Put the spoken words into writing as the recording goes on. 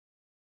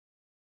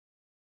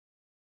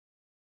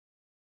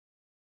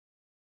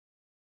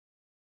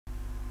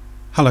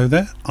Hello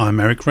there, I'm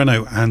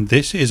Renno and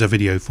this is a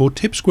video for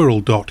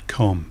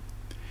tipsquirrel.com.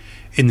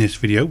 In this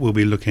video we'll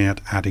be looking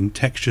at adding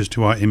textures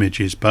to our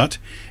images, but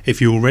if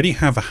you already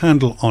have a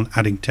handle on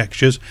adding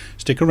textures,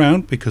 stick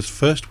around because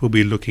first we'll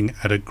be looking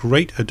at a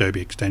great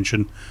Adobe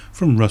extension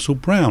from Russell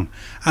Brown,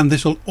 and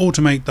this will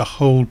automate the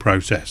whole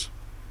process.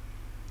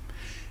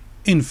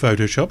 In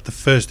Photoshop, the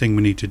first thing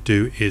we need to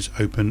do is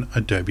open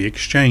Adobe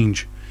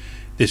Exchange.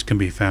 This can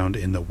be found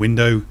in the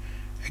Window,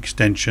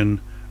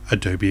 Extension,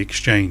 Adobe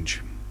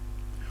Exchange.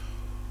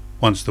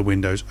 Once the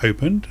window's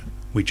opened,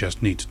 we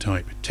just need to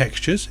type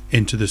textures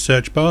into the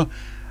search bar,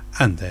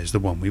 and there's the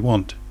one we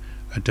want,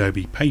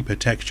 Adobe Paper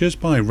Textures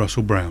by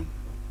Russell Brown.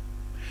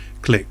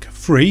 Click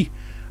Free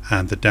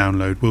and the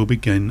download will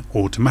begin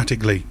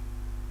automatically.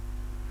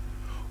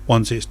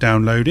 Once it's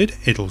downloaded,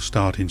 it'll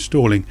start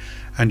installing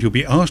and you'll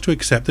be asked to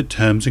accept the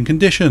terms and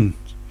conditions.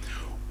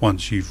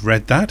 Once you've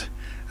read that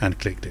and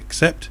clicked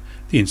Accept,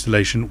 the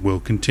installation will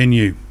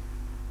continue.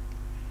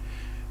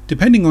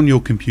 Depending on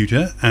your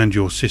computer and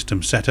your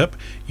system setup,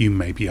 you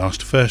may be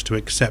asked first to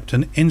accept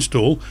an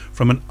install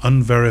from an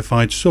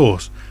unverified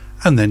source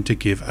and then to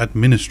give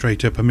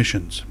administrator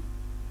permissions.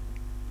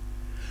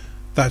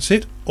 That's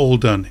it, all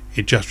done.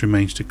 It just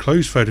remains to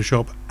close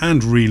Photoshop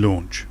and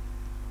relaunch.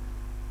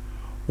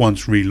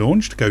 Once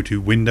relaunched, go to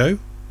Window,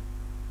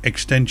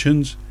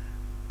 Extensions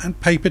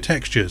and Paper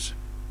Textures,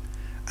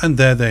 and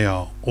there they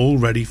are, all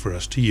ready for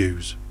us to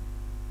use.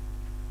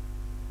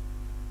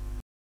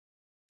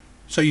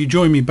 So you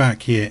join me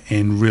back here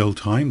in real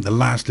time. The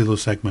last little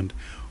segment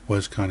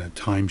was kind of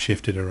time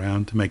shifted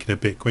around to make it a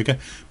bit quicker,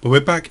 but we're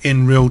back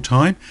in real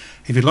time.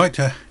 If you'd like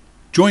to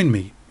join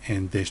me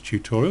in this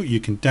tutorial, you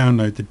can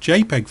download the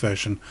JPEG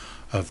version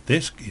of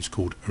this. It's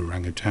called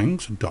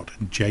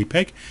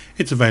orangutans.jpg.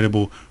 It's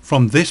available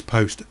from this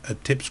post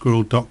at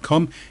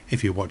tipsquirrel.com.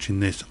 If you're watching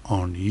this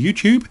on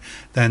YouTube,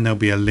 then there'll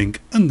be a link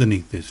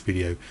underneath this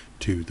video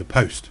to the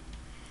post.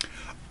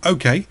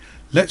 Okay,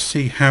 let's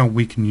see how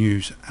we can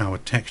use our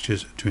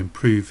textures to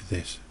improve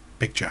this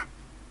picture.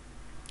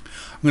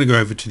 I'm going to go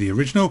over to the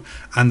original,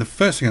 and the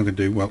first thing I'm going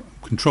to do, well,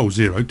 Control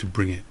 0 to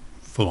bring it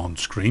full on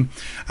screen,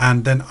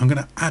 and then I'm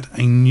going to add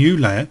a new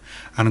layer,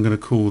 and I'm going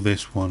to call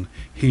this one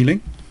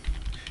Healing,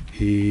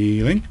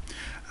 and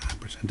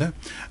press Enter.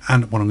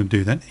 And what I'm going to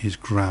do then is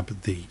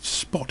grab the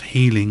Spot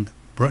Healing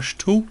brush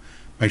tool,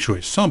 make sure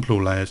it's Sample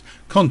All Layers,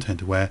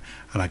 Content Aware,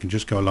 and I can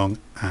just go along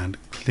and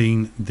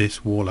clean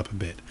this wall up a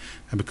bit.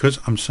 And because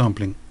I'm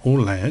sampling all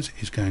layers,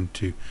 it's going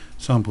to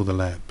sample the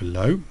layer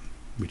below,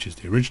 which is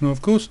the original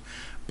of course,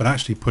 but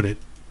actually put it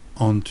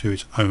onto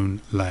its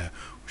own layer,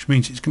 which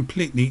means it's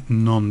completely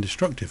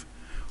non-destructive,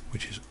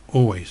 which is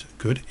always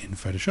good in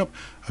Photoshop.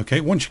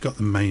 Okay, once you've got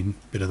the main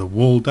bit of the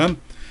wall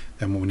done,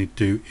 then what we need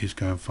to do is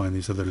go and find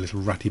these other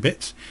little ratty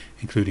bits,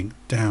 including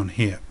down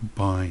here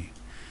by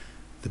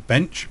the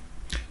bench.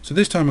 So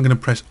this time I'm going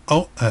to press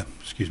I'm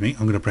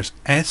going to press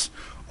S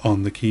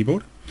on the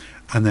keyboard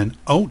and then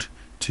Alt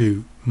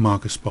to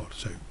mark a spot.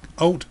 So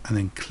Alt and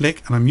then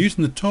click, and I'm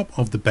using the top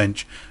of the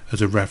bench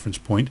as a reference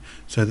point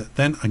so that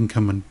then I can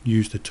come and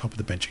use the top of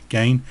the bench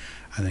again,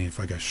 and then if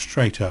I go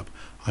straight up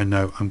I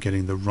know I'm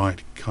getting the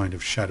right kind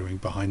of shadowing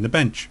behind the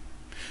bench.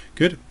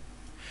 Good.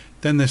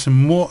 Then there's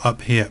some more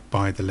up here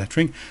by the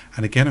lettering,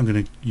 and again I'm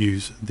going to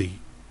use the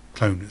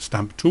clone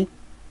stamp tool,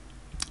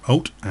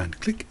 Alt and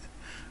click,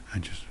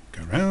 and just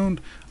go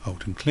around,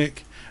 Alt and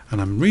click. And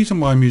the reason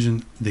why I'm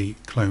using the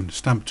clone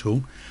stamp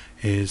tool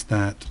is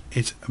that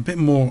it's a bit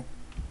more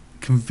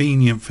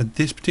convenient for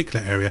this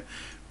particular area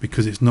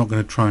because it's not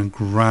going to try and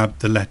grab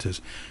the letters.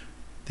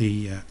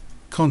 The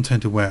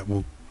Content Aware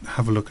will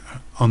have a look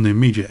on the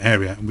immediate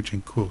area, which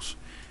of course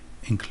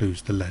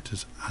includes the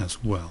letters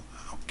as well.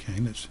 Okay,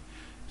 let's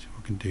see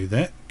what we can do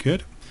there.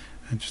 Good.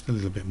 And just a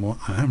little bit more.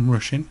 I am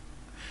rushing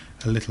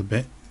a little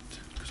bit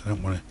because I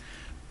don't want to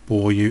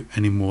bore you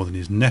any more than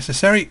is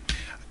necessary.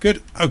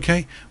 Good.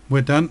 Okay,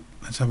 we're done.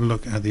 Let's have a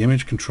look at the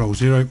image. Control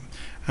 0,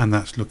 and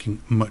that's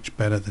looking much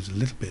better. There's a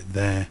little bit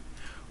there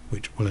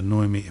which will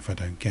annoy me if I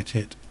don't get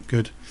it.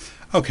 Good.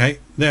 Okay,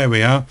 there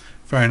we are.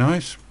 Very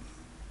nice.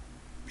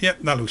 Yep,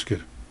 that looks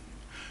good.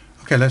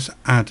 Okay, let's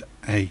add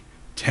a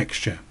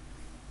texture.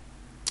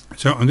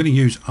 So I'm going to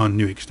use our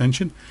new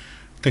extension.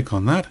 Click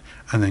on that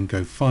and then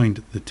go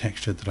find the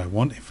texture that I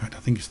want. In fact, I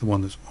think it's the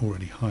one that's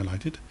already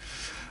highlighted.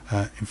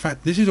 In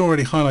fact, this is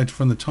already highlighted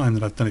from the time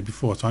that I've done it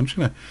before, so I'm just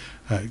going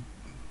to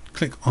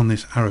click on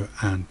this arrow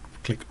and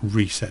click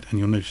Reset, and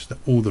you'll notice that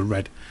all the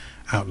red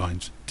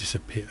outlines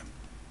disappear.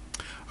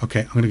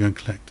 Okay, I'm going to go and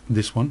collect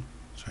this one.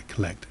 So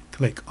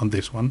click on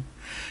this one.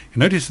 You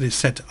notice that it's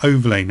set to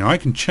overlay. Now I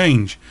can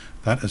change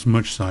that as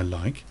much as I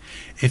like.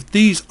 If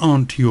these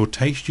aren't to your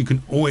taste, you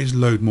can always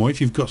load more. If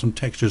you've got some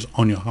textures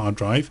on your hard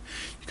drive,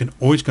 you can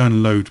always go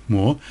and load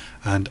more,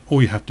 and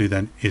all you have to do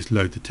then is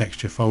load the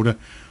texture folder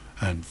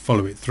and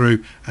follow it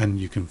through, and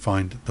you can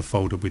find the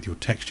folder with your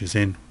textures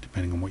in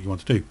depending on what you want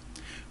to do.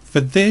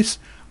 For this,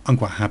 I'm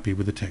quite happy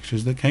with the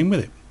textures that came with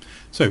it.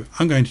 So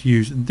I'm going to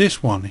use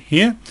this one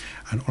here,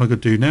 and all I've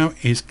got to do now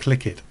is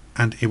click it,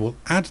 and it will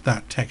add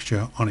that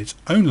texture on its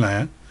own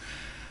layer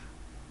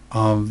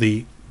are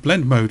the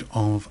blend mode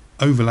of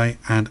overlay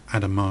and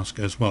add a mask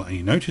as well, and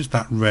you notice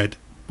that red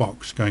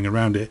box going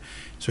around it,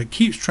 so it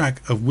keeps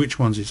track of which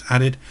ones it's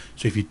added,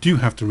 so if you do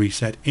have to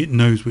reset, it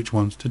knows which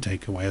ones to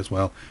take away as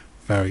well.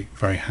 Very,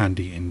 very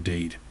handy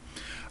indeed.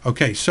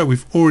 Okay, so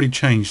we've already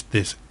changed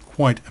this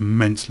quite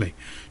immensely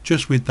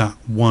just with that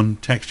one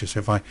texture. So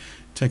if I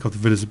take off the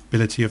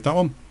visibility of that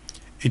one,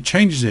 it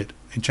changes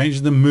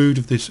the mood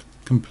of this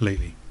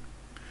completely.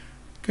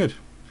 Good.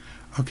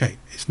 Okay,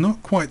 it's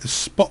not quite the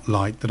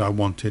spotlight that I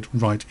wanted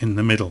right in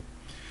the middle.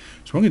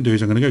 So what I'm going to do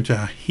is I'm going to go to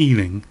our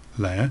healing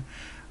layer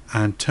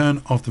and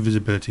turn off the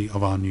visibility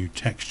of our new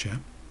texture.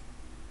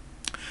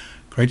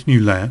 Create a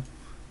new layer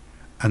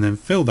and then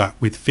fill that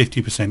with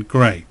 50%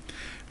 grey.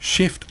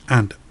 Shift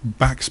and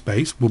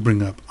backspace will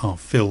bring up our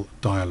fill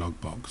dialog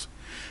box.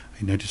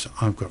 You notice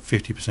I've got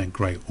 50%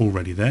 grey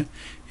already there.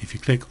 If you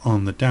click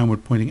on the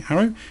downward pointing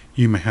arrow,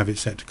 you may have it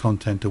set to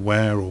content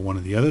aware or one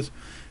of the others.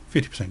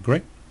 50%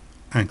 grey,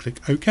 and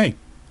click OK,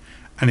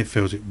 and it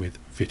fills it with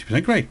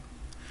 50% grey.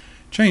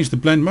 Change the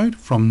blend mode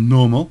from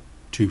normal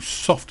to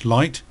soft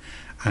light,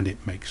 and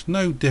it makes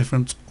no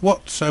difference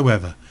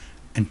whatsoever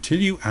until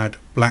you add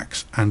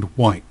blacks and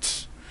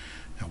whites.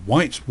 Now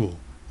whites will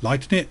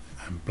lighten it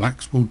and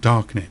blacks will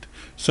darken it.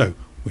 So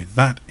with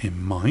that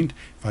in mind,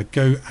 if I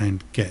go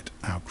and get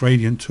our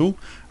gradient tool,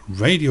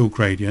 radial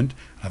gradient,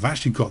 I've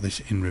actually got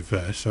this in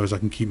reverse so as I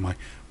can keep my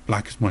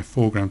black as my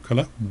foreground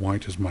colour,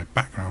 white as my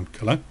background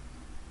colour.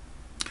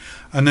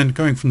 And then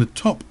going from the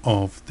top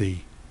of the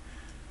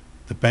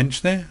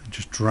bench there,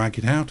 just drag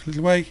it out a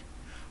little way,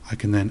 I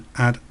can then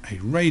add a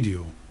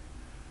radial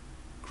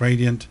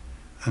gradient,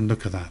 and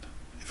look at that.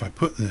 If I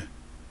put the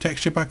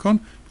texture back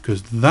on,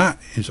 because that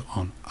is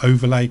on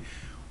overlay,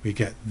 we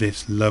get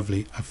this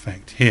lovely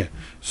effect here.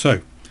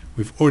 So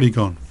we've already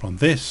gone from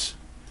this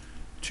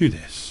to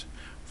this,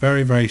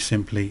 very, very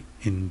simply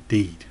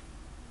indeed.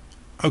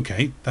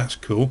 Okay, that's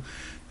cool.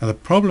 Now the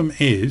problem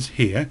is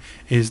here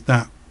is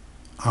that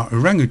our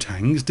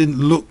orangutans didn't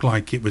look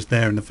like it was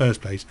there in the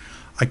first place.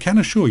 I can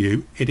assure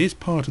you it is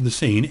part of the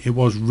scene, it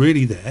was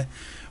really there,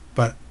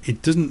 but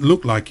it doesn't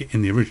look like it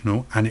in the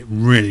original, and it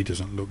really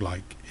doesn't look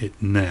like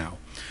it now.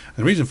 And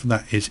the reason for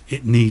that is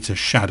it needs a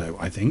shadow,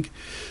 I think.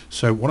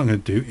 So what I'm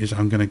going to do is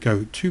I'm going to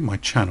go to my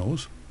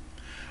channels,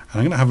 and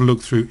I'm going to have a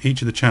look through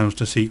each of the channels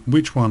to see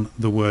which one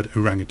the word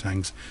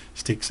orangutans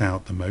sticks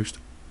out the most.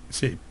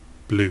 See,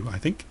 blue, I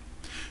think.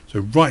 So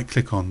right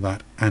click on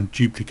that and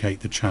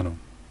duplicate the channel.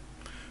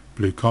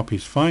 Blue copy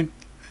is fine.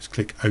 Let's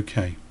click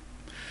OK.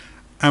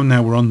 And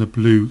now we're on the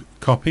blue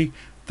copy.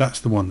 That's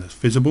the one that's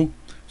visible.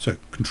 So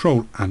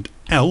Control and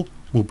L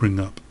will bring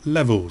up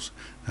levels.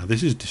 Now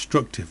this is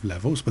destructive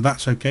levels, but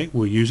that's okay.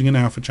 We're using an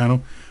alpha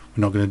channel.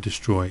 We're not going to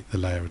destroy the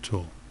layer at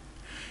all.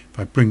 If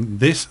I bring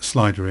this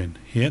slider in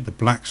here, the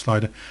black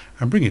slider,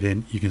 and bring it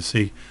in, you can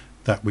see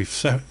that we've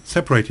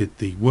separated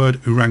the word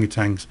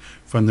orangutans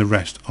from the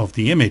rest of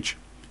the image.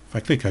 If I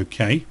click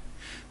OK,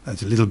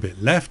 that's a little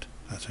bit left.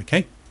 That's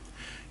okay.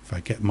 If I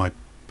get my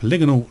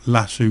polygonal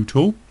lasso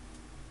tool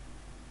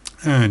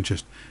and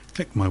just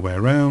click my way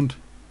around,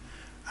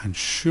 and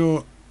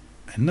sure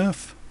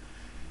enough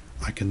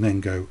I can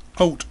then go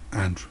Alt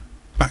and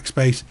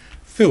backspace,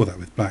 fill that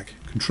with black,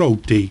 Control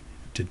D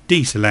to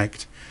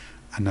deselect,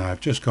 and now I've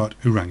just got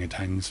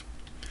orangutans.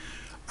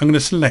 I'm going to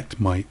select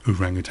my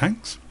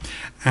orangutans,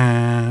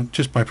 and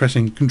just by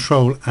pressing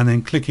Control and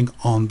then clicking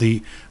on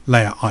the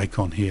layer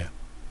icon here.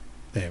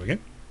 There we go.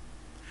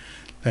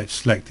 Let's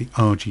select the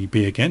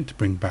RGB again to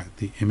bring back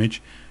the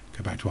image.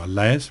 Go back to our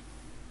layers.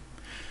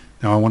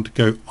 Now I want to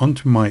go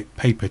onto my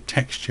paper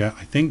texture,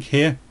 I think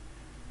here.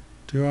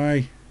 Do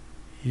I?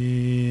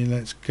 Yeah,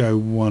 let's go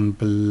one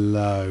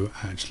below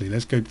actually.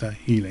 Let's go to that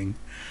healing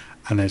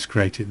and let's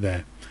create it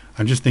there.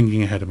 I'm just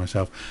thinking ahead of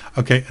myself.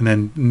 Okay, and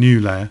then new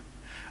layer,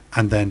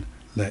 and then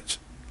let's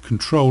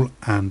Control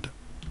and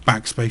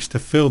backspace to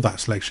fill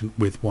that selection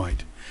with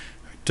white.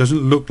 It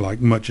doesn't look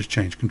like much has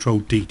changed. Control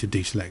D to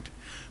deselect.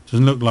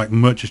 Doesn't look like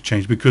much has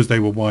changed because they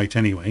were white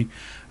anyway.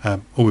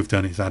 All we've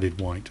done is added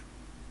white.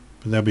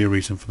 But there'll be a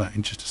reason for that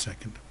in just a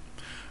second.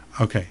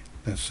 Okay,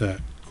 let's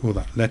call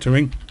that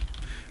lettering.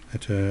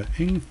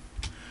 Lettering.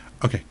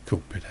 Okay,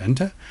 cool. Hit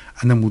enter,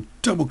 and then we'll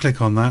double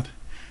click on that.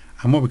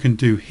 And what we can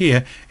do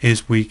here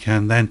is we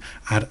can then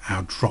add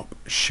our drop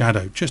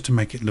shadow just to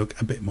make it look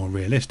a bit more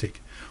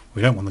realistic.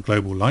 We don't want the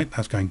global light,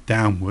 that's going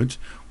downwards.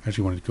 We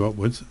actually want it to go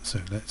upwards, so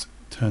let's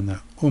turn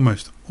that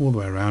almost all the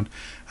way around.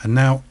 And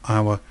now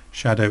our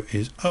shadow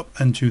is up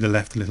and to the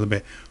left a little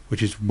bit,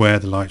 which is where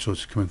the light source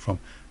is coming from.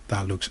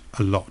 That looks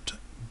a lot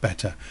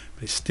better,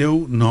 but it's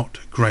still not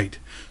great.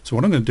 So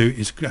what I'm going to do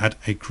is add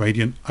a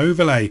gradient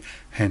overlay,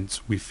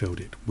 hence we filled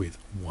it with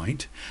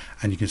white,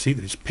 and you can see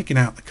that it's picking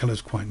out the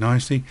colors quite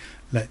nicely.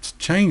 Let's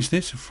change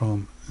this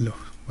from,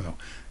 well,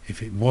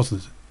 if it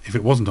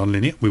wasn't on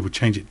linear, we would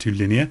change it to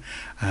linear,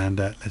 and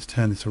let's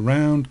turn this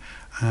around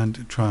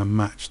and try and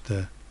match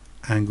the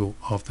angle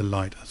of the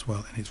light as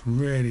well. And it's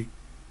really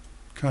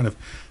kind of,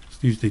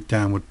 use the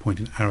downward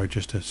pointing arrow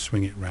just to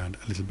swing it around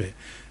a little bit.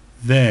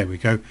 There we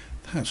go.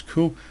 That's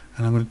cool.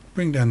 And I'm going to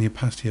bring down the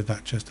opacity of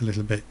that just a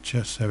little bit,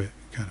 just so it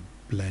kind of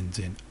blends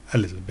in a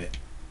little bit.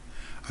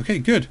 Okay,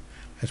 good.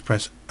 Let's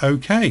press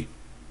OK.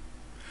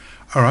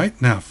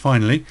 Alright, now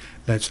finally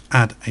let's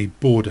add a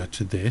border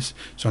to this.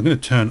 So I'm going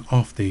to turn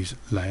off these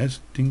layers.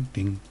 Ding,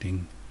 ding,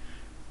 ding,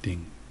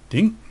 ding,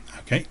 ding.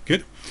 Okay,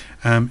 good.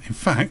 In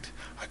fact,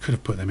 I could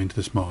have put them into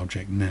the smart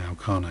object now,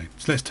 can't I?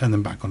 So let's turn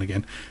them back on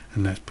again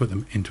and let's put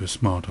them into a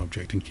smart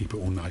object and keep it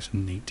all nice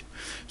and neat.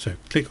 So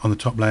click on the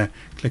top layer,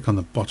 click on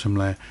the bottom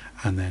layer,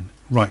 and then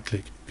right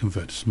click,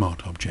 convert to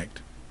smart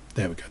object.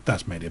 There we go.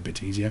 That's made it a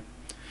bit easier.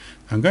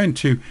 I'm going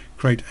to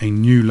create a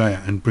new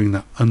layer and bring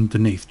that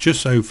underneath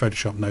just so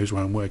Photoshop knows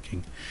where I'm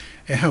working.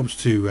 It helps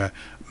to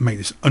make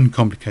this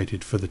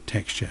uncomplicated for the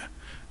texture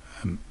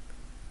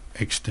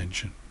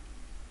extension.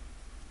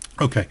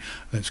 Okay,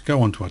 let's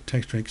go on to our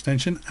texture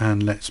extension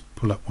and let's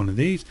pull up one of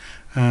these.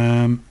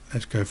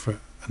 Let's go for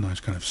a nice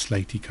kind of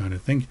slatey kind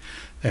of thing.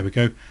 There we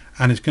go.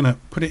 And it's going to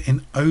put it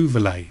in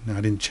overlay. Now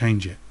I didn't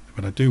change it,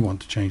 but I do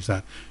want to change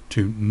that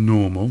to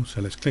normal.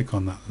 So let's click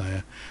on that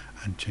layer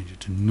and change it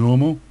to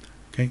normal.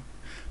 Okay,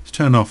 let's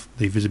turn off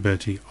the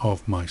visibility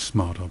of my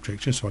smart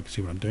object just so I can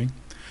see what I'm doing.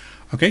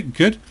 Okay,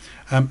 good.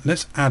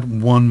 Let's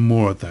add one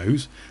more of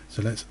those.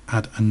 So let's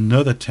add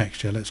another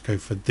texture. Let's go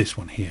for this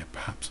one here,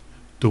 perhaps.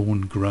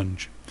 Dawn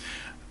Grunge,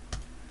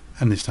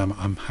 and this time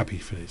I'm happy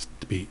for this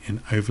to be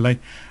in overlay,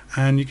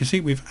 and you can see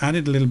we've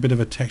added a little bit of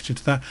a texture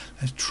to that.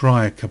 Let's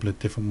try a couple of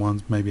different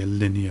ones, maybe a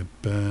linear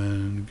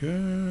burn,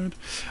 good.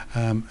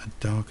 A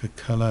darker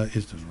color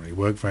doesn't really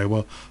work very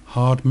well.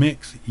 Hard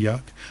mix,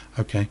 yuck.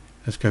 Okay,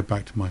 let's go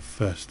back to my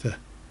first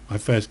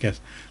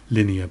guess,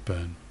 linear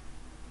burn.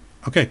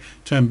 Okay,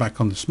 turn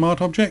back on the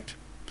smart object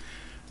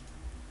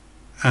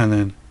and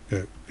then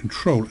go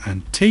Control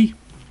and T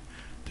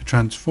to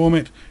transform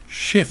it,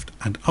 Shift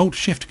and Alt,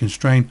 Shift to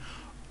constrain,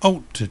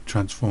 Alt to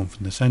transform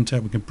from the center.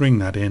 We can bring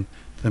that in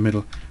to the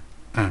middle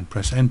and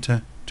press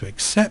enter to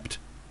accept.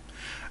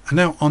 And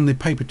now on the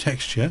paper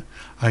texture,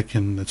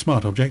 the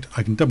smart object,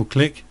 I can double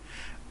click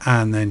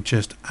and then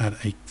just add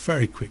a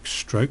very quick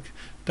stroke.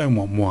 Don't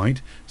want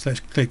white, so let's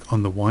click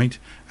on the white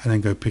and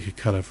then go pick a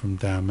color from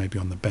down, maybe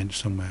on the bench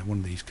somewhere, one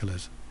of these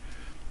colors.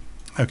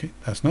 Okay,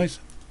 that's nice.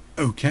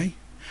 Okay,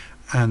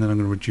 and then I'm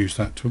going to reduce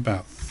that to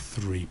about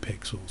 3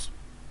 pixels.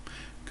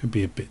 Could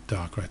be a bit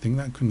darker, I think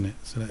that, couldn't it?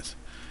 So let's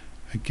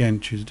again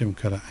choose a different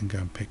color and go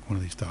and pick one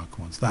of these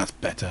darker ones. That's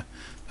better,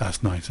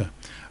 that's nicer.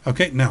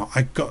 Okay, now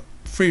I've got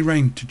free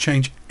reign to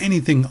change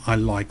anything I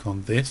like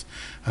on this,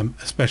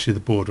 especially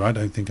the border. I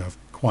don't think I've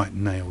quite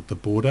nailed the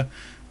border,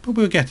 but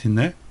we're getting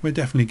there. We're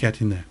definitely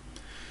getting there.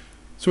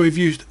 So we've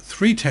used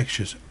 3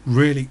 textures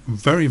really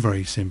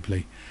very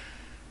simply,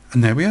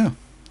 and there we are.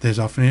 There's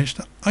our finished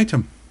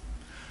item.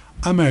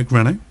 I'm Eric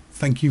Renno.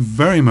 Thank you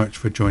very much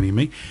for joining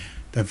me.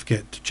 Don't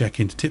forget to check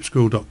into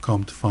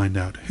tipschool.com to find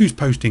out who's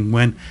posting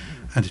when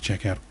and to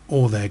check out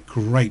all their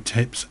great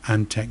tips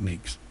and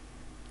techniques.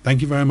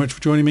 Thank you very much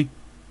for joining me.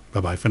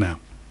 Bye bye for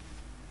now.